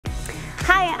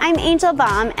I'm Angel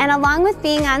Baum, and along with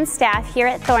being on staff here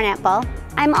at Thornapple,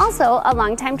 I'm also a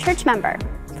longtime church member.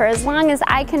 For as long as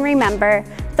I can remember,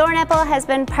 Thornapple has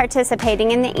been participating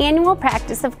in the annual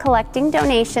practice of collecting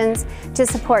donations to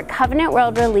support Covenant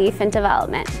World Relief and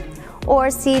Development, or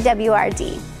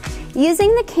CWRD.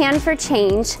 Using the Can for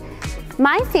Change,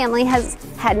 my family has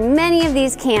had many of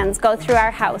these cans go through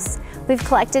our house. We've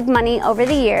collected money over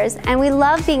the years, and we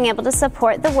love being able to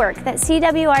support the work that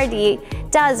CWRD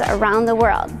does around the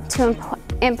world to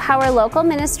empower local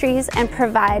ministries and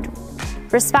provide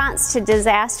response to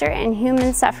disaster and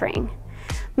human suffering.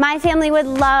 My family would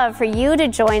love for you to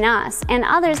join us and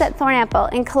others at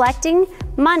Thornapple in collecting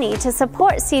money to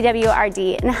support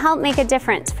CWRD and help make a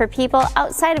difference for people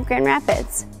outside of Grand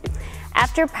Rapids.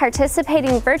 After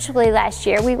participating virtually last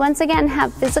year, we once again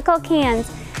have physical cans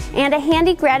and a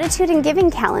handy gratitude and giving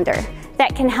calendar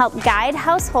that can help guide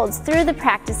households through the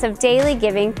practice of daily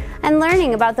giving and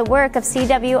learning about the work of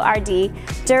CWRD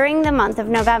during the month of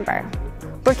November.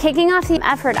 We're kicking off the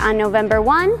effort on November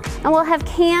 1, and we'll have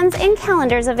cans and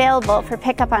calendars available for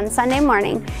pickup on Sunday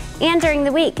morning and during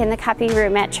the week in the copy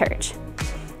room at church.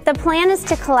 The plan is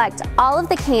to collect all of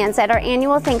the cans at our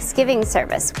annual Thanksgiving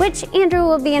service, which Andrew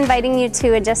will be inviting you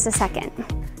to in just a second.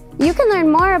 You can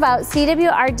learn more about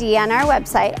CWRD on our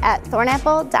website at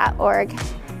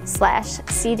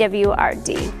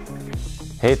thornapple.org/CWRD.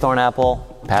 Hey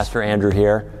Thornapple, Pastor Andrew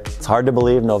here. It's hard to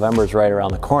believe November's right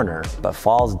around the corner, but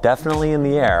fall's definitely in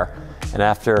the air, and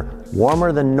after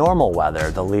warmer than normal weather,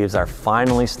 the leaves are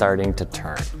finally starting to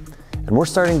turn. And we're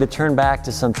starting to turn back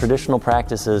to some traditional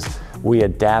practices we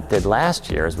adapted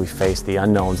last year as we faced the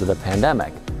unknowns of the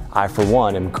pandemic. I, for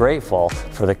one, am grateful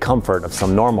for the comfort of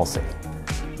some normalcy.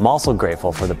 I'm also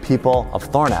grateful for the people of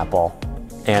Thornapple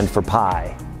and for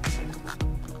pie.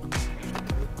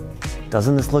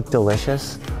 Doesn't this look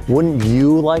delicious? Wouldn't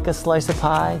you like a slice of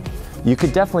pie? You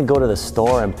could definitely go to the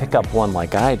store and pick up one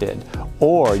like I did,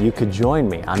 or you could join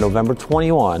me on November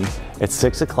 21 at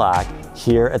 6 o'clock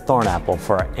here at Thornapple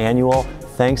for our annual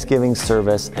Thanksgiving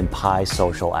service and pie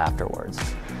social afterwards.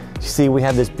 You see, we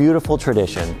have this beautiful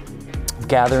tradition of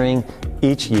gathering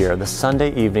each year the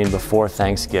Sunday evening before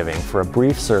Thanksgiving for a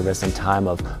brief service and time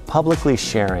of publicly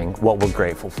sharing what we're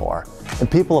grateful for. And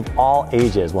people of all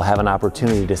ages will have an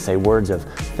opportunity to say words of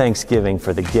thanksgiving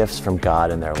for the gifts from God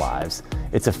in their lives.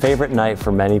 It's a favorite night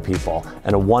for many people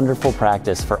and a wonderful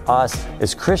practice for us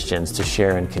as Christians to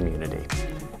share in community.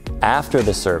 After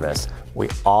the service, we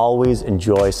always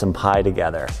enjoy some pie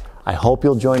together. I hope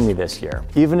you'll join me this year.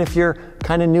 Even if you're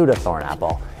kind of new to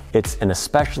Thornapple, it's an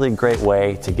especially great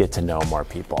way to get to know more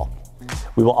people.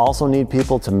 We will also need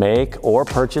people to make or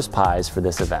purchase pies for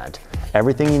this event.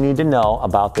 Everything you need to know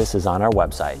about this is on our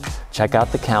website. Check out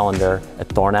the calendar at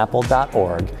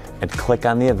thornapple.org and click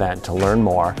on the event to learn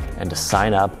more and to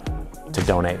sign up to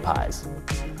donate pies.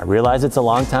 I realize it's a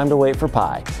long time to wait for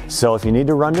pie, so if you need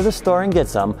to run to the store and get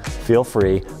some, feel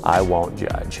free, I won't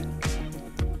judge.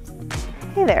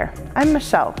 Hey there, I'm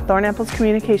Michelle, Thornapple's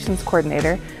Communications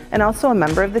Coordinator and also a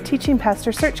member of the Teaching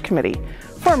Pastor Search Committee,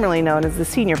 formerly known as the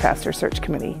Senior Pastor Search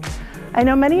Committee. I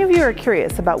know many of you are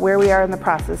curious about where we are in the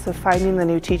process of finding the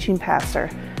new teaching pastor.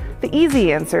 The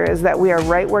easy answer is that we are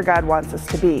right where God wants us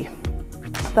to be.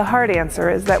 The hard answer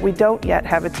is that we don't yet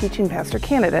have a teaching pastor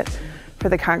candidate for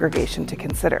the congregation to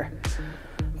consider.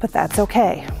 But that's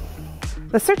okay.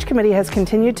 The search committee has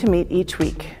continued to meet each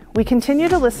week. We continue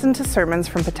to listen to sermons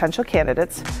from potential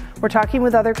candidates. We're talking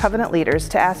with other covenant leaders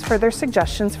to ask for their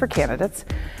suggestions for candidates,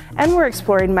 and we're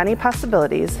exploring many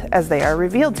possibilities as they are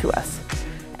revealed to us.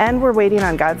 And we're waiting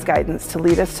on God's guidance to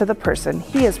lead us to the person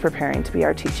He is preparing to be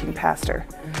our teaching pastor.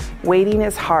 Waiting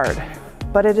is hard,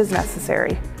 but it is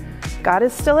necessary. God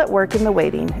is still at work in the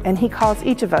waiting, and He calls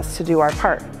each of us to do our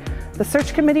part. The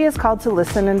search committee is called to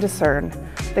listen and discern.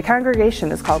 The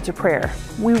congregation is called to prayer.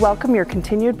 We welcome your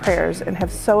continued prayers and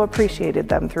have so appreciated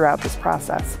them throughout this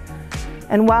process.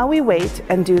 And while we wait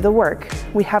and do the work,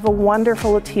 we have a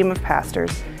wonderful team of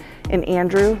pastors in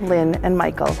Andrew, Lynn, and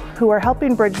Michael, who are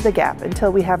helping bridge the gap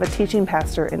until we have a teaching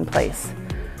pastor in place.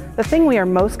 The thing we are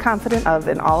most confident of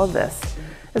in all of this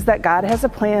is that God has a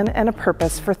plan and a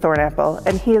purpose for Thornapple,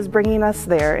 and He is bringing us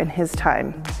there in His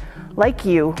time. Like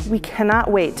you, we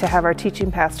cannot wait to have our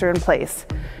teaching pastor in place,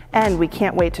 and we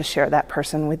can't wait to share that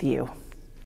person with you.